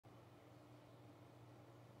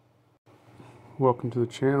Welcome to the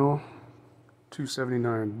channel.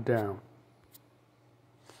 279 down.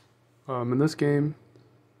 In this game,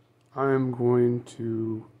 I am going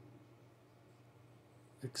to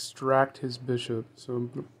extract his bishop. So I'm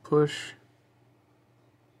going to push,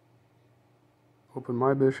 open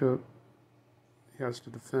my bishop. He has to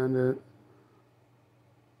defend it.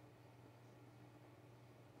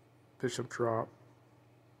 Bishop drop.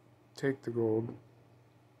 Take the gold.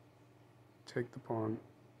 Take the pawn.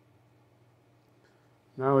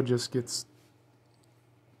 Now it just gets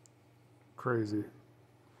crazy.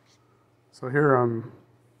 So here I'm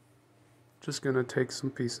just going to take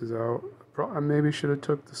some pieces out. I maybe should have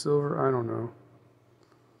took the silver. I don't know.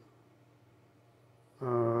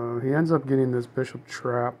 He ends up getting this bishop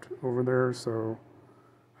trapped over there, so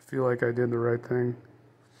I feel like I did the right thing.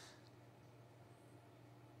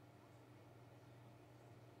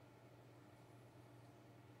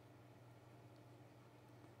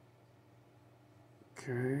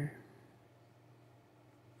 Okay.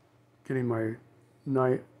 Getting my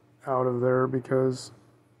knight out of there because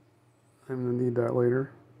I'm going to need that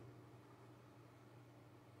later.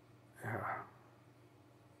 Yeah.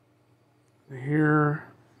 Here,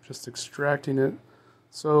 just extracting it.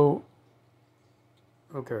 So,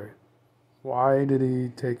 okay. Why did he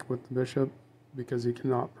take with the bishop? Because he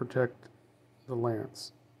cannot protect the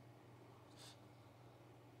lance.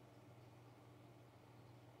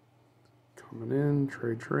 Coming in,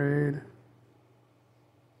 trade.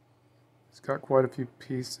 He's got quite a few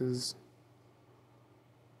pieces.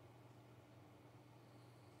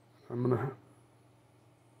 I'm gonna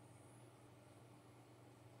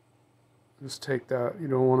just take that. You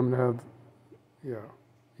don't want him to have, you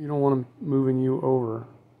don't want him moving you over.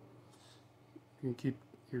 You can keep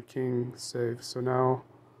your king safe. So now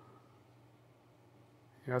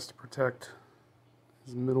he has to protect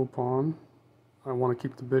his middle pawn. I want to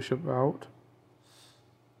keep the bishop out.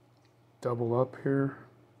 Double up here.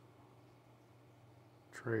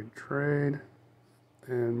 Trade.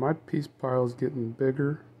 And my piece pile is getting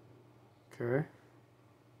bigger. Okay.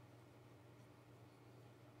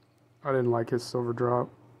 I didn't like his silver drop.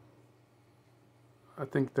 I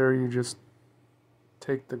think there you just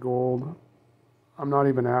take the gold. I'm not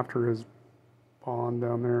even after his pawn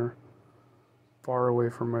down there, far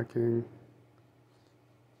away from my king.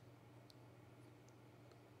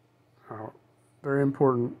 Now, very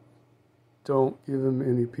important, don't give him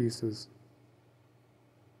any pieces.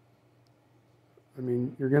 I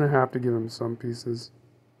mean, you're going to have to give him some pieces.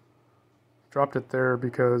 Dropped it there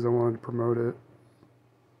because I wanted to promote it.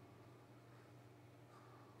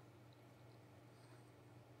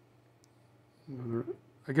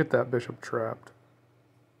 I get that bishop trapped.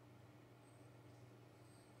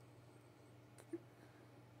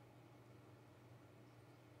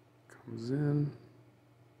 Comes in.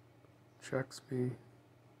 Checks me.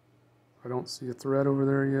 I don't see a threat over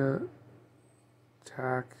there yet.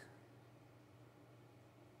 Attack.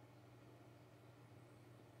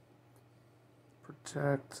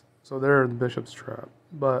 Protect. So there the bishop's trapped.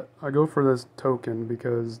 But I go for this token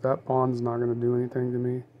because that pawn's not going to do anything to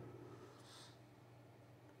me.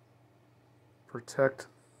 Protect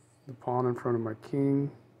the pawn in front of my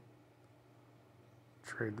king.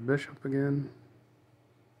 Trade the bishop again.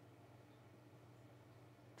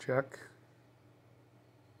 Check.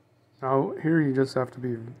 Now here you just have to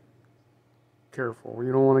be careful.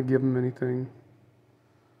 You don't want to give him anything.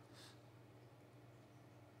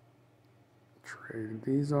 Trade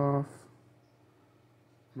these off.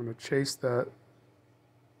 I'm going to chase that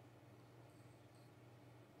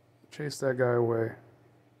guy away.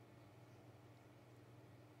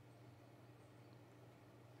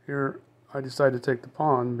 Here I decide to take the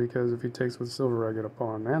pawn because if he takes with silver I get a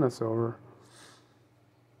pawn and a silver.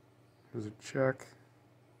 There's a check.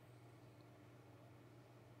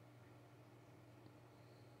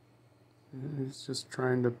 He's just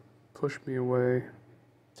trying to push me away.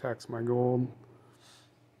 Attacks my gold.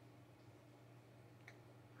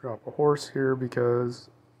 Drop a horse here because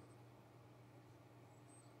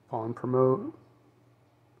pawn promote.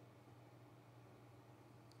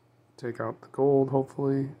 Take out the gold,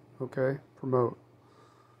 hopefully. Okay, promote.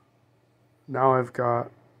 Now I've got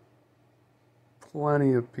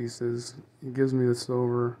plenty of pieces. He gives me the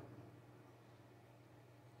silver.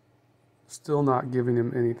 Still not giving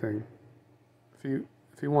him anything.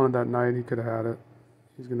 If he wanted that knight, he could have had it.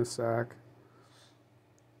 He's going to sack.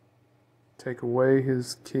 Take away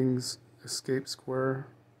his king's escape square.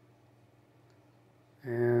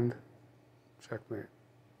 And checkmate.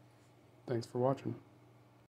 Thanks for watching.